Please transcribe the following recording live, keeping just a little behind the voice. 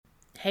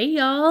Hey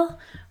y'all,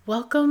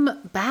 welcome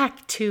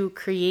back to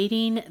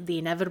Creating the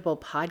Inevitable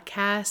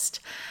podcast.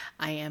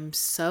 I am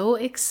so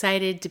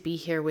excited to be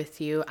here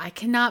with you. I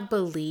cannot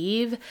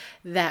believe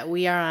that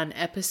we are on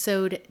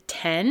episode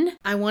 10.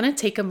 I want to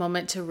take a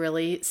moment to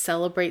really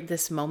celebrate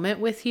this moment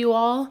with you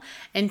all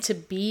and to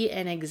be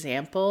an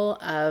example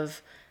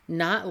of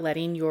not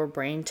letting your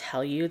brain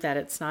tell you that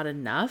it's not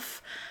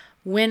enough.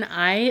 When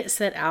I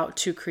set out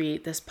to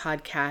create this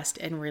podcast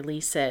and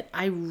release it,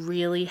 I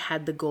really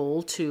had the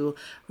goal to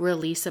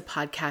release a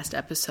podcast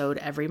episode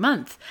every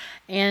month.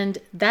 And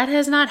that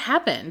has not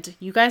happened.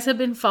 You guys have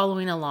been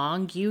following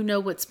along. You know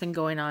what's been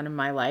going on in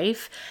my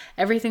life.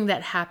 Everything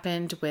that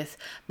happened with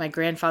my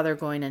grandfather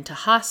going into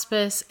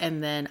hospice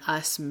and then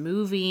us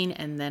moving,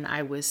 and then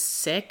I was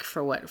sick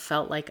for what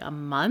felt like a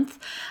month.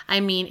 I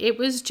mean, it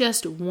was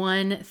just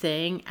one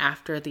thing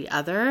after the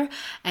other.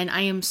 And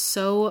I am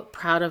so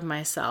proud of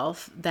myself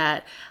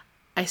that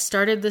I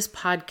started this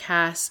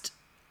podcast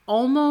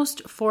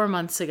almost 4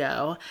 months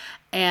ago,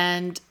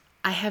 and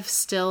I have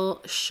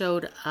still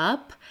showed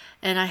up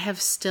and I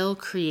have still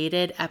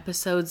created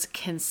episodes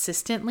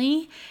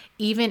consistently,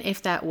 even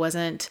if that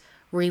wasn't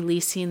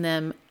releasing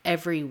them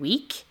every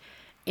week.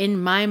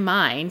 In my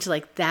mind,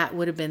 like that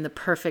would have been the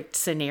perfect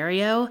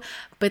scenario,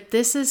 but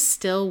this is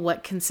still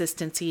what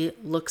consistency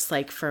looks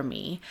like for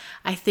me.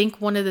 I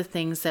think one of the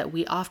things that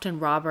we often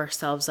rob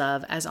ourselves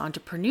of as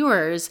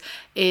entrepreneurs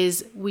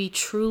is we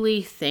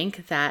truly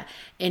think that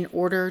in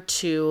order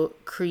to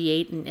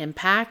create an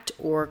impact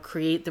or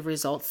create the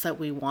results that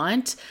we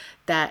want,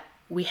 that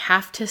we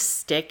have to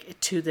stick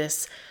to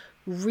this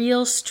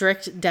real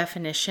strict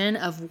definition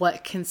of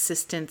what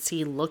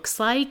consistency looks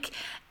like.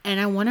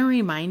 And I want to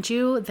remind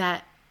you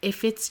that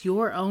if it's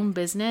your own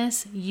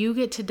business, you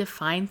get to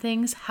define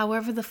things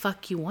however the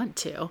fuck you want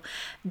to.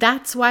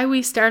 That's why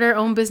we start our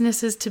own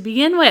businesses to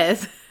begin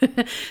with.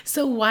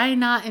 So why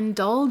not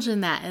indulge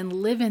in that and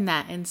live in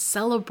that and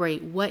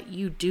celebrate what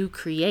you do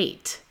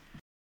create?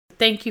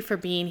 Thank you for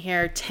being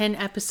here. 10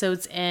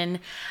 episodes in.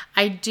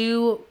 I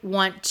do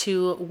want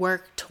to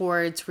work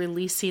towards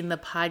releasing the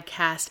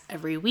podcast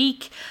every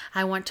week.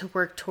 I want to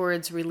work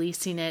towards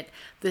releasing it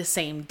the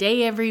same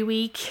day every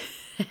week.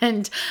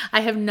 And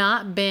I have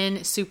not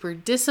been super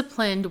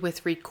disciplined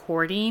with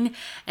recording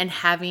and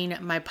having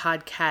my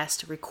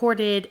podcast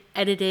recorded,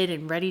 edited,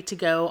 and ready to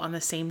go on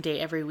the same day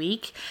every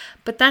week.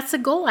 But that's a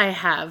goal I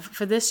have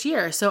for this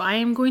year. So I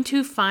am going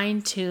to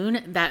fine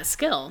tune that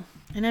skill.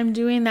 And I'm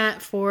doing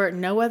that for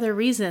no other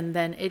reason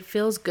than it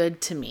feels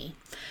good to me.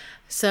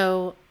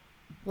 So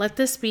let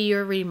this be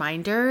your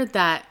reminder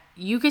that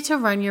you get to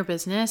run your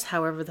business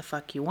however the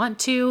fuck you want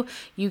to.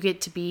 You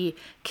get to be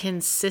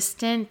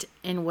consistent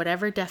in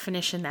whatever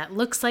definition that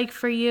looks like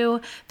for you.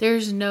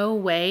 There's no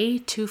way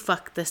to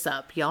fuck this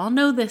up. Y'all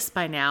know this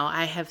by now.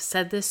 I have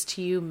said this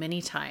to you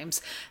many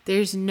times.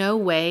 There's no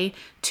way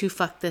to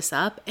fuck this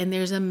up, and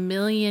there's a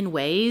million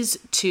ways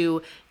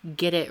to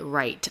get it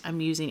right.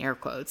 I'm using air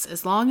quotes.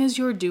 As long as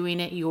you're doing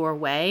it your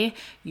way,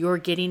 you're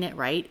getting it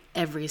right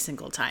every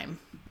single time.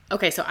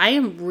 Okay, so I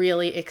am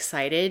really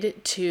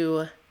excited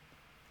to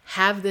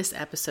have this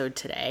episode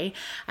today.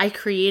 I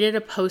created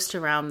a post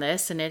around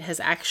this, and it has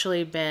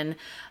actually been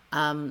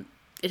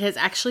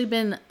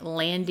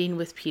landing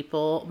with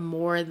people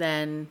more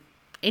than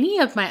any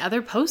of my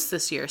other posts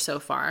this year so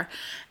far.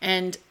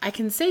 And I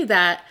can say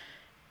that,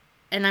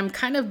 and I'm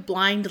kind of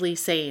blindly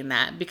saying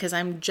that because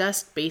I'm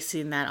just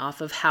basing that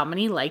off of how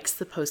many likes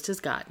the post has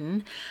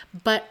gotten.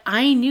 But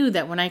I knew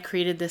that when I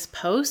created this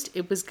post,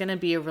 it was going to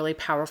be a really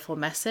powerful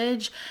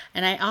message.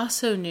 And I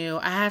also knew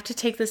I have to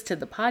take this to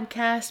the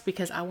podcast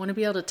because I want to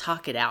be able to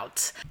talk it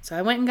out. So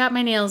I went and got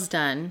my nails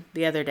done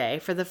the other day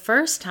for the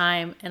first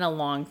time in a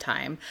long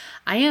time.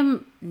 I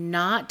am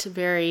not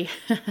very,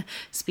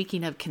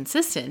 speaking of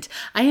consistent,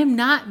 I am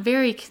not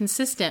very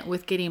consistent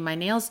with getting my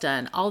nails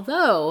done.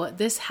 Although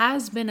this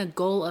has been a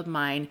goal of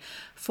mine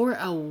for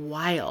a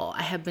while.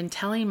 I have been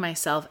telling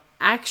myself,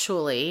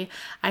 actually,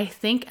 I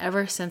think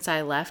ever since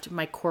I left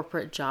my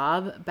corporate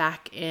job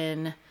back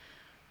in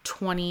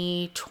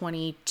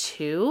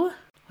 2022,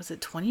 was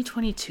it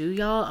 2022,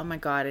 y'all? Oh my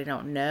God, I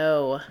don't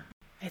know.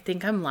 I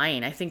think I'm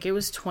lying. I think it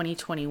was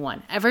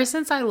 2021. Ever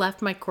since I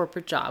left my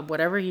corporate job,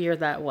 whatever year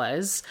that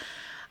was,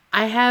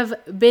 I have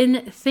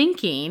been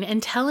thinking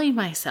and telling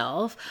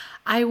myself,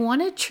 I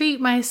want to treat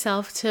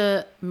myself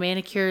to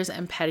manicures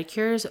and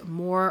pedicures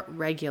more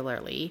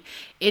regularly.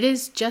 It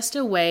is just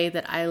a way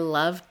that I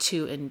love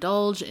to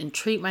indulge and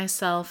treat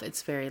myself.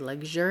 It's very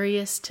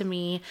luxurious to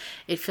me.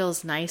 It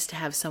feels nice to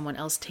have someone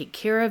else take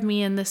care of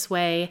me in this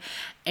way.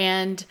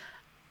 And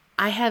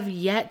I have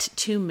yet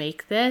to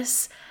make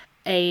this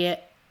a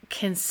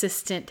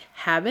consistent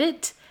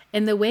habit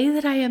in the way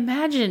that I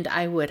imagined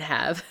I would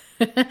have.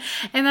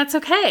 And that's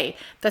okay.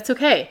 That's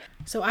okay.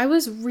 So I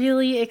was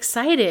really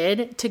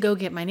excited to go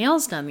get my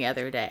nails done the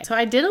other day. So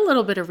I did a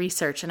little bit of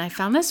research and I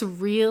found this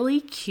really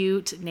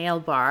cute nail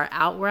bar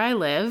out where I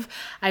live.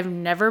 I've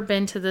never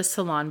been to this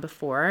salon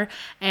before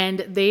and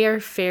they are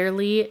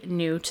fairly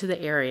new to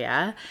the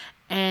area.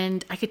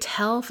 And I could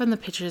tell from the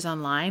pictures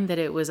online that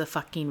it was a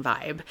fucking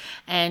vibe.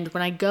 And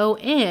when I go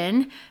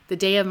in the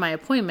day of my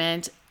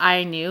appointment,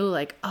 I knew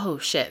like, oh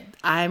shit,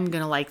 I'm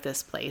going to like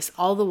this place.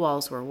 All the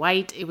walls were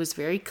white. It was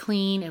very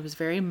clean. It was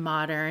very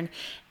modern.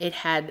 It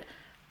had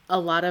a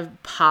lot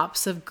of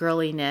pops of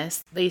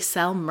girliness. They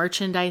sell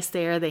merchandise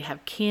there. They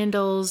have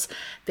candles.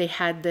 They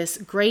had this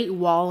great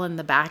wall in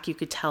the back. You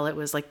could tell it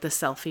was like the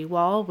selfie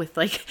wall with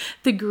like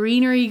the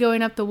greenery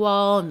going up the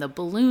wall and the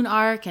balloon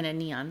arc and a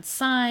neon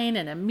sign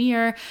and a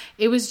mirror.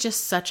 It was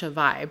just such a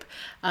vibe.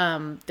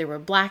 There were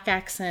black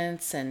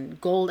accents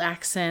and gold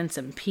accents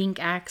and pink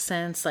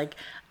accents. Like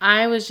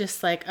I was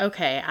just like,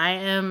 okay, I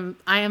am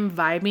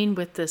vibing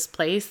with this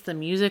place. The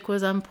music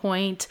was on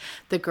point.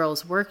 The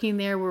girls working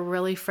there were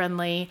really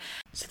friendly.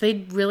 So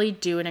they really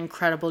do an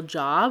incredible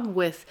job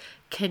with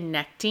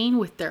connecting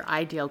with their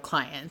ideal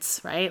clients,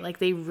 right? Like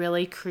they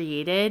really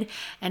created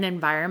an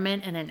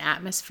environment and an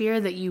atmosphere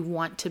that you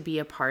want to be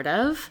a part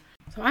of.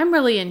 So I'm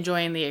really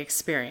enjoying the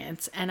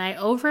experience. And I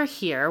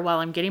overhear, while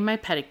I'm getting my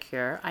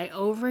pedicure, I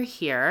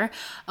overhear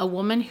a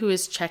woman who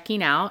is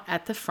checking out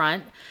at the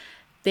front.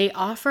 They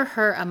offer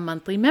her a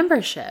monthly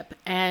membership,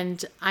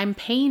 and I'm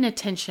paying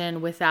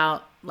attention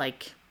without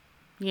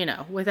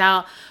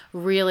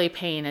really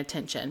paying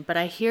attention. But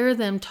I hear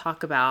them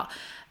talk about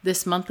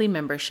this monthly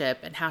membership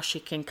and how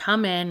she can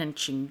come in and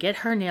she can get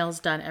her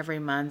nails done every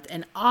month.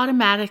 And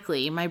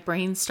automatically my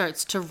brain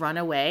starts to run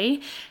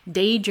away,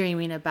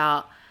 daydreaming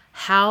about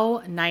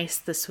how nice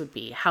this would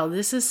be, how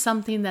this is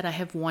something that I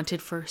have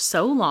wanted for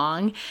so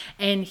long.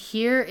 And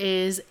here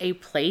is a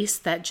place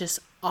that just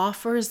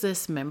offers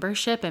this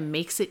membership and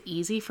makes it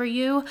easy for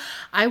you.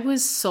 I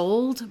was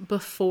sold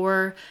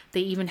before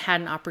they even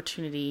had an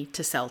opportunity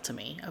to sell to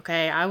me.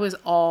 Okay. I was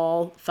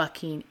all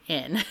fucking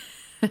in.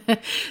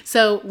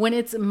 So when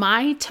it's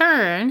my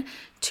turn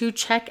to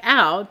check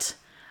out,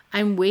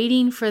 I'm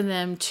waiting for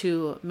them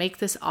to make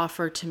this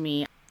offer to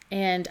me.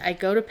 And I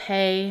go to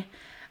pay.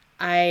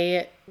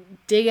 I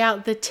dig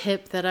out the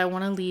tip that I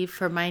want to leave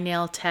for my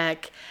nail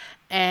tech,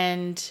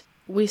 and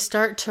we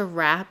start to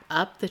wrap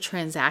up the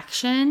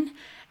transaction.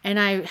 And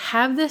I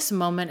have this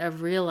moment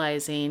of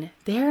realizing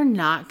they're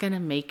not going to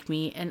make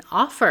me an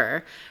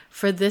offer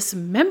for this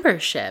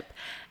membership.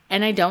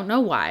 And I don't know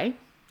why.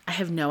 I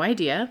have no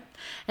idea.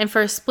 And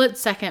for a split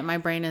second, my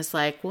brain is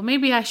like, well,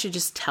 maybe I should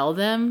just tell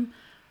them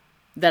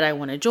that I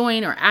want to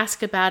join or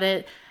ask about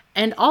it.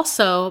 And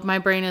also my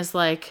brain is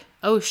like,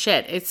 oh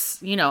shit,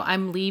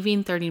 I'm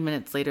leaving 30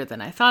 minutes later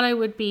than I thought I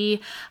would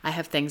be. I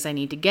have things I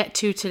need to get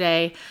to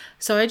today.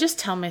 So I just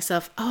tell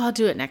myself, oh, I'll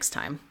do it next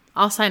time.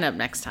 I'll sign up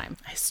next time.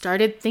 I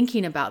started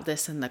thinking about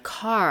this in the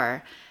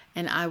car,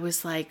 and I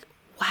was like,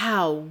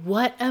 wow,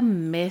 what a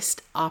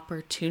missed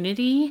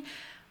opportunity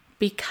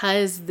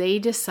because they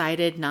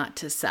decided not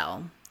to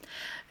sell.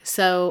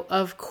 So,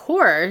 of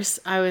course,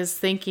 I was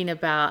thinking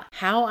about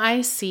how I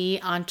see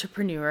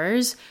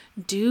entrepreneurs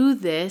do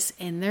this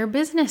in their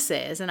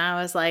businesses. And I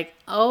was like,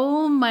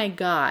 oh my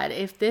God,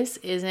 if this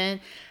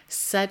isn't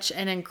such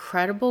an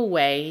incredible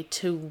way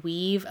to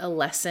weave a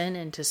lesson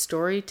into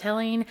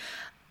storytelling,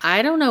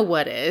 I don't know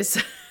what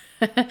is.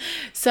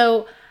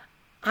 So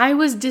I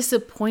was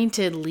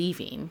disappointed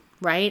leaving,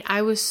 right?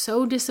 I was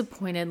so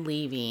disappointed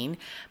leaving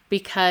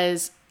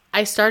because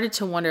I started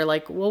to wonder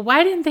like, well,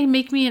 why didn't they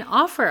make me an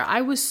offer?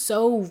 I was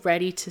so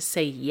ready to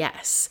say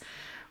yes,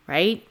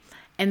 right?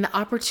 And the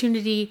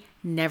opportunity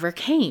never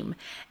came.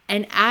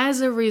 And as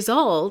a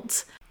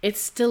result,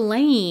 it's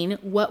delaying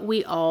what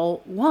we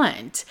all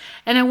want.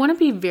 And I want to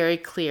be very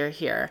clear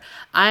here.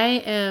 I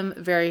am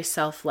very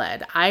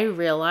self-led. I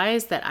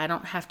realize that I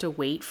don't have to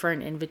wait for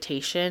an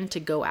invitation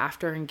to go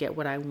after and get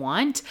what I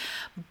want,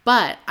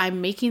 but I'm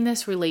making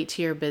this relate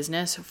to your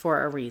business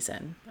for a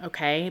reason,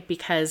 okay?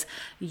 Because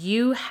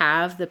you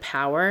have the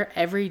power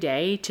every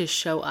day to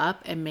show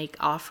up and make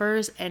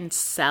offers and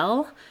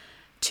sell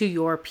to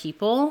your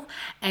people.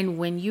 And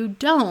when you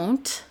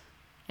don't,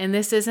 and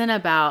this isn't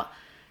about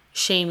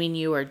shaming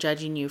you or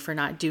judging you for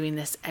not doing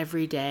this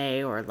every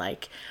day or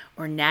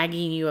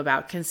nagging you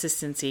about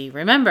consistency.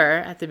 Remember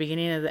at the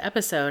beginning of the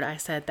episode, I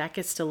said that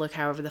gets to look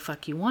however the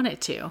fuck you want it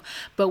to.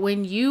 But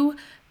when you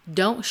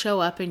don't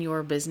show up in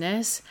your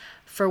business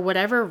for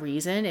whatever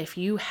reason, if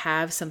you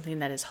have something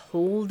that is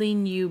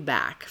holding you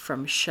back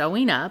from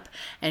showing up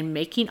and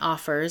making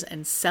offers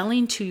and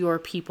selling to your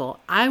people,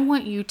 I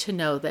want you to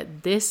know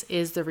that this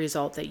is the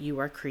result that you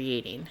are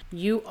creating.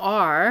 You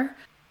are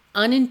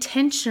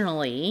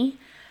unintentionally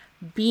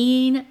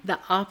being the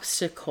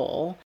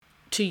obstacle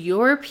to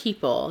your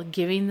people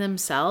giving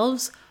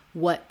themselves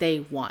what they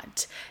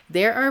want.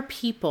 There are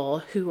people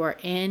who are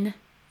in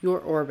your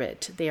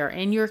orbit. They are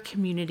in your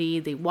community.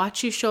 They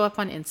watch you show up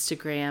on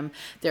Instagram.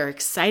 They're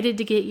excited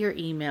to get your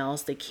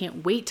emails. They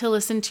can't wait to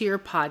listen to your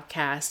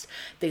podcast.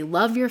 They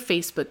love your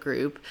Facebook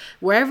group.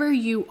 Wherever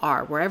you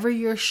are, wherever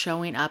you're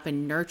showing up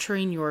and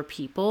nurturing your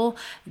people,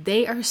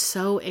 they are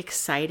so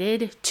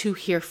excited to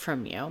hear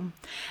from you.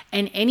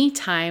 And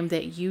anytime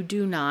that you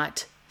do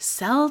not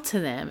sell to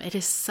them, it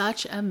is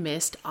such a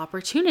missed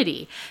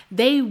opportunity.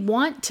 They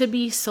want to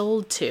be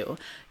sold to.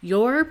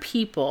 Your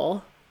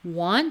people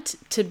want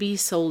to be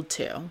sold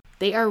to.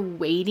 They are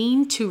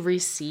waiting to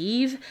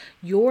receive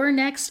your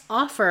next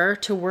offer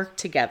to work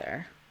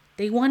together.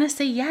 They want to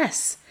say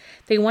yes.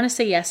 They want to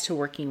say yes to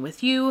working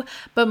with you,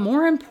 but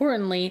more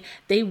importantly,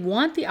 they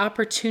want the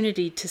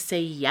opportunity to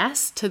say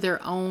yes to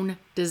their own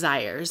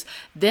desires.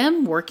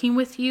 Them working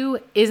with you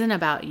isn't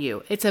about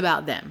you. It's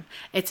about them.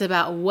 It's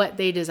about what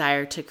they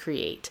desire to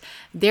create.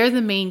 They're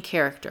the main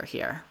character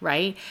here,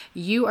 right?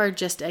 You are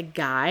just a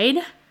guide.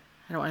 I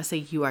don't want to say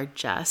you are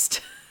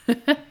just.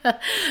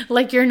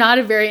 Like you're not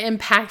a very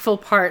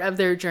impactful part of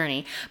their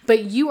journey,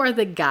 but you are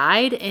the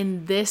guide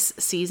in this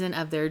season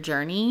of their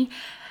journey.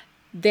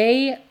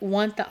 They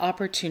want the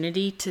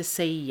opportunity to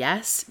say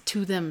yes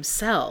to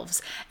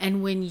themselves.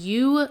 And when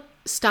you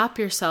stop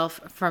yourself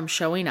from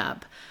showing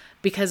up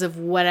because of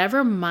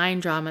whatever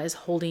mind drama is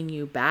holding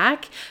you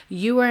back,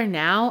 you are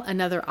now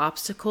another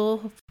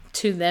obstacle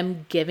to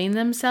them giving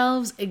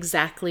themselves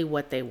exactly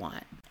what they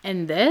want.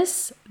 And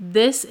this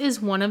is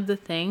one of the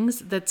things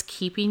that's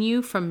keeping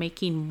you from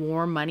making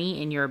more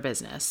money in your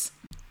business.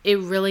 It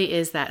really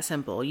is that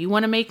simple. You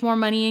want to make more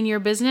money in your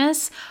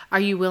business? Are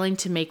you willing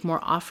to make more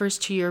offers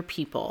to your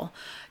people,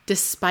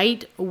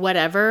 despite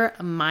whatever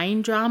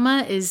mind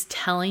drama is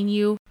telling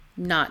you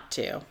not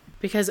to?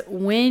 Because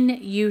when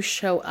you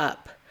show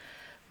up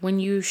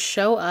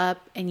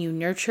and you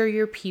nurture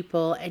your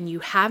people and you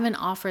have an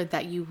offer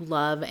that you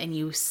love and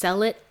you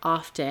sell it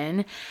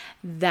often,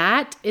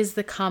 that is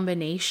the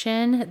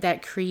combination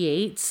that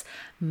creates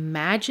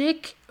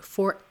magic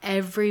for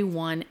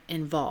everyone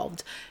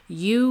involved.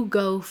 You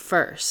go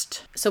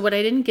first. So what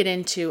I didn't get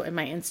into in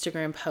my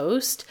Instagram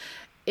post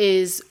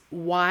is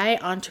why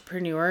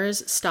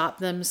entrepreneurs stop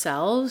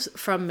themselves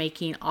from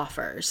making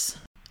offers.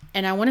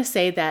 And I want to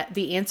say that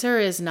the answer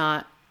is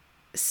not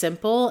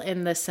simple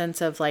in the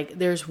sense of like,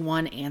 there's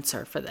one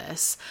answer for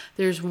this.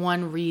 There's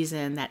one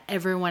reason that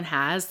everyone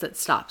has that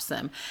stops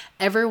them.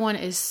 Everyone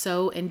is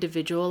so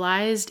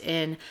individualized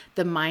in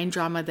the mind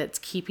drama that's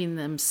keeping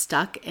them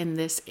stuck in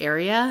this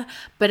area.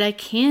 But I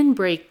can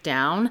break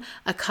down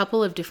a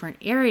couple of different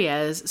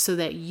areas so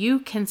that you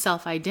can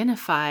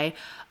self-identify,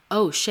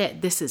 oh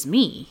shit, this is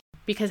me.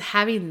 Because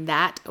having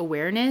that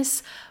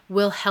awareness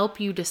will help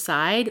you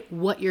decide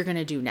what you're going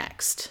to do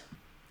next.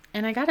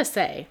 And I gotta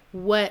say,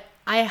 what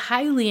I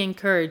highly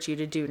encourage you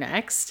to do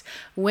next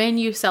when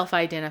you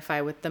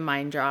self-identify with the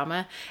mind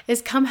drama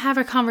is come have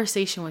a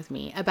conversation with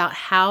me about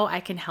how I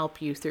can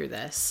help you through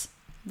this.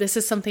 This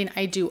is something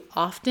I do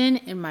often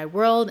in my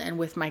world and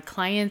with my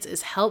clients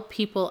is help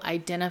people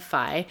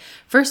identify,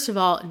 first of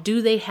all,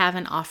 do they have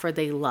an offer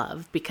they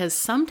love? Because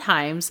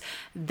sometimes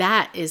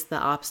that is the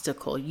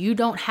obstacle. You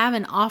don't have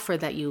an offer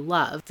that you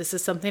love. This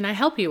is something I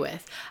help you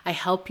with. I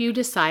help you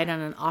decide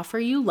on an offer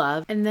you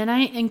love, and then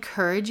I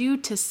encourage you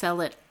to sell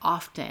it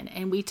often.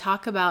 And we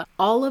talk about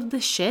all of the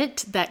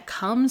shit that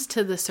comes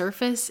to the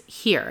surface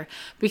here,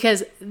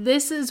 because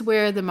this is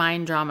where the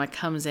mind drama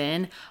comes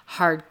in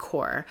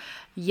hardcore.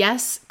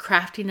 Yes,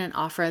 crafting an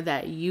offer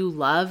that you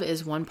love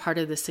is one part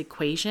of this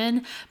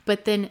equation,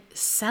 but then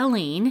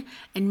selling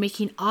and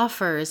making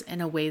offers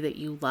in a way that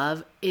you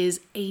love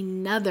is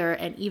another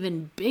and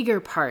even bigger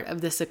part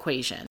of this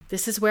equation.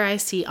 This is where I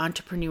see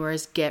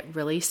entrepreneurs get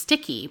really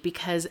sticky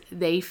because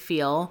they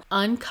feel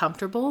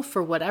uncomfortable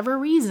for whatever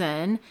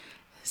reason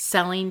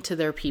selling to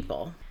their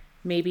people.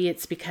 Maybe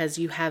it's because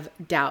you have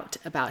doubt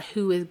about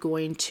who is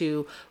going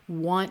to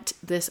want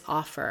this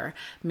offer.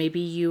 Maybe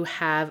you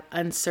have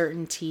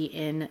uncertainty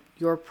in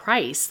your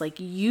price, like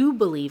you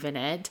believe in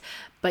it,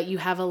 but you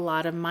have a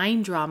lot of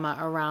mind drama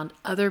around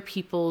other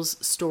people's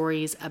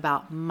stories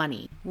about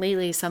money.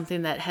 Lately,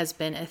 something that has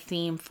been a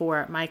theme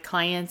for my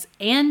clients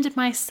and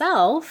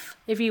myself,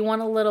 if you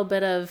want a little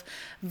bit of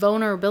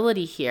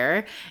vulnerability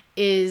here,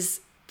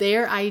 is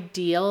their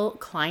ideal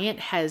client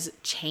has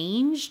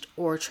changed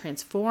or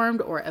transformed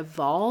or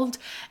evolved,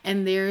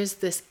 and there's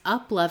this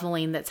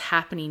up-leveling that's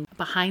happening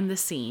behind the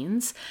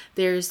scenes.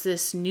 There's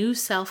this new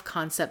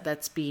self-concept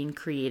that's being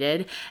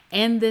created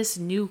and this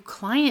new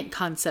client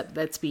concept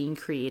that's being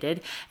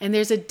created, and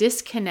there's a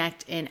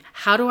disconnect in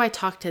how do I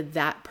talk to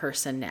that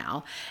person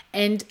now?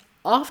 And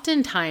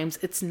oftentimes,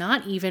 it's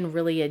not even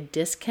really a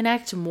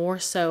disconnect, more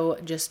so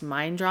just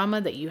mind drama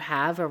that you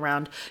have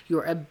around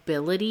your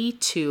ability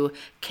to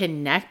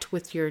connect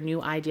with your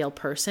new ideal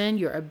person,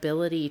 your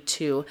ability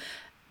to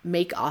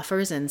make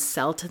offers and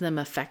sell to them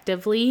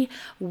effectively.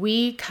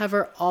 We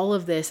cover all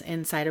of this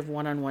inside of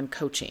one-on-one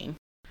coaching.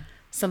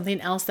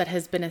 Something else that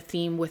has been a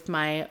theme with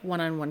my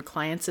one-on-one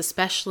clients,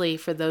 especially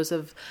for those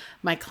of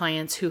my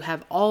clients who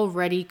have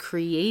already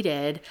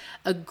created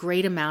a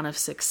great amount of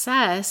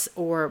success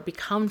or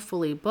become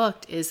fully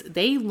booked, is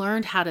they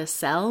learned how to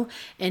sell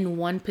in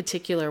one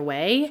particular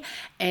way,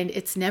 and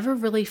it's never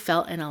really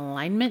felt in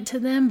alignment to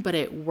them, but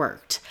it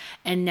worked.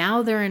 And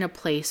now they're in a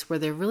place where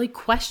they're really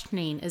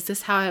questioning, is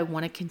this how I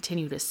want to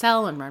continue to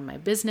sell and run my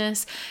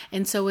business?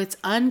 And so it's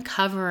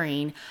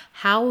uncovering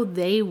how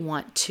they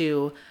want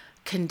to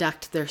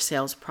conduct their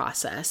sales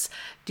process.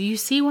 Do you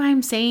see why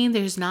I'm saying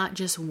there's not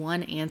just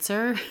one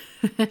answer,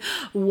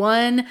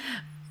 one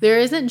There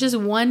isn't just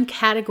one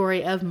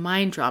category of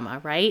mind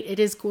drama, right? It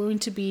is going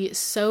to be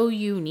so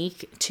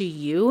unique to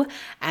you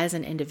as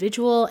an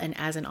individual and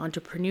as an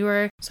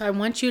entrepreneur. So I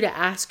want you to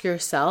ask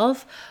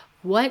yourself,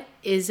 what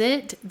is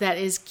it that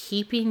is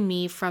keeping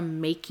me from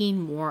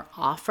making more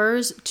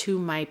offers to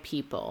my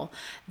people?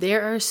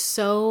 There are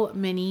so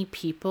many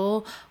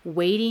people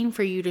waiting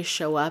for you to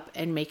show up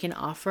and make an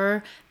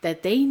offer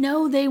that they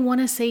know they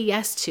want to say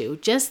yes to.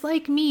 Just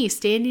like me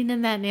standing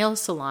in that nail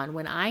salon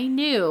when I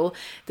knew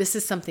this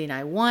is something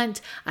I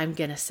want, I'm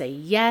going to say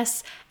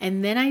yes.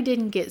 And then I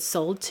didn't get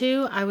sold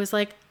to. I was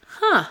like,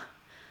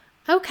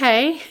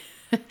 okay.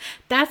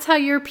 That's how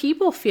your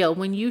people feel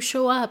when you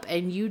show up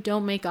and you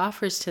don't make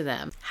offers to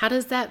them. How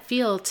does that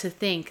feel to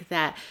think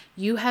that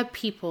you have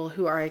people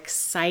who are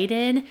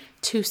excited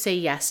to say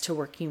yes to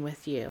working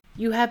with you?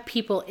 You have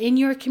people in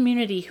your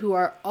community who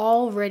are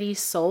already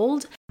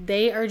sold.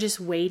 They are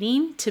just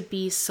waiting to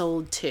be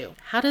sold to.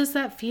 How does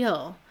that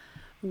feel?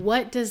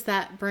 What does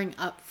that bring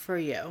up for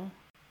you?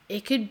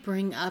 It could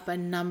bring up a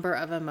number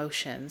of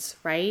emotions,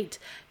 right?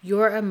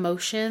 Your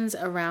emotions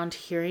around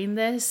hearing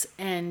this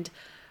and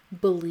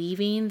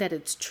believing that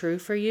it's true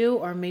for you,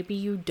 or maybe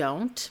you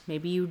don't.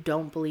 Maybe you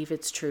don't believe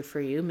it's true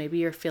for you. Maybe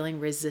you're feeling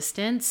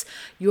resistance.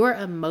 Your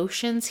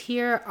emotions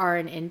here are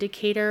an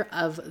indicator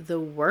of the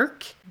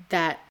work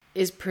that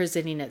is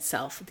presenting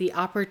itself, the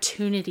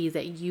opportunity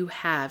that you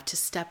have to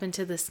step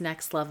into this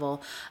next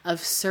level of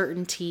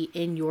certainty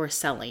in your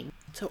selling.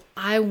 So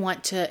I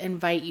want to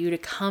invite you to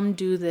come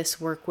do this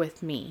work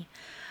with me.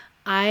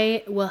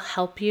 I will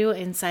help you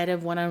inside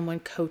of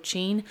one-on-one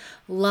coaching,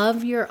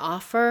 love your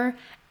offer,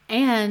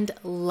 and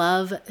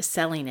love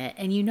selling it.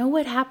 And you know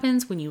what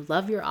happens when you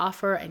love your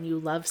offer and you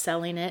love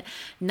selling it?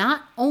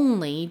 Not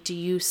only do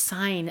you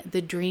sign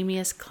the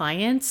dreamiest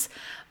clients,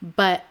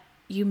 but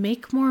you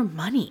make more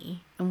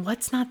money. And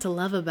what's not to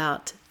love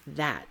about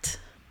that?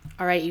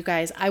 All right, you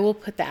guys, I will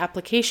put the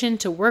application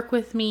to work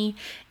with me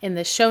in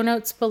the show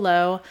notes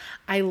below.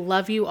 I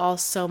love you all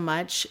so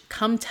much.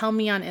 Come tell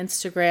me on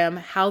Instagram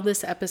how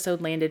this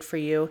episode landed for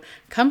you.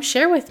 Come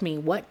share with me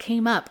what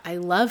came up. I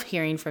love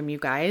hearing from you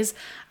guys.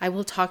 I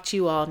will talk to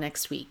you all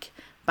next week.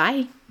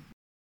 Bye.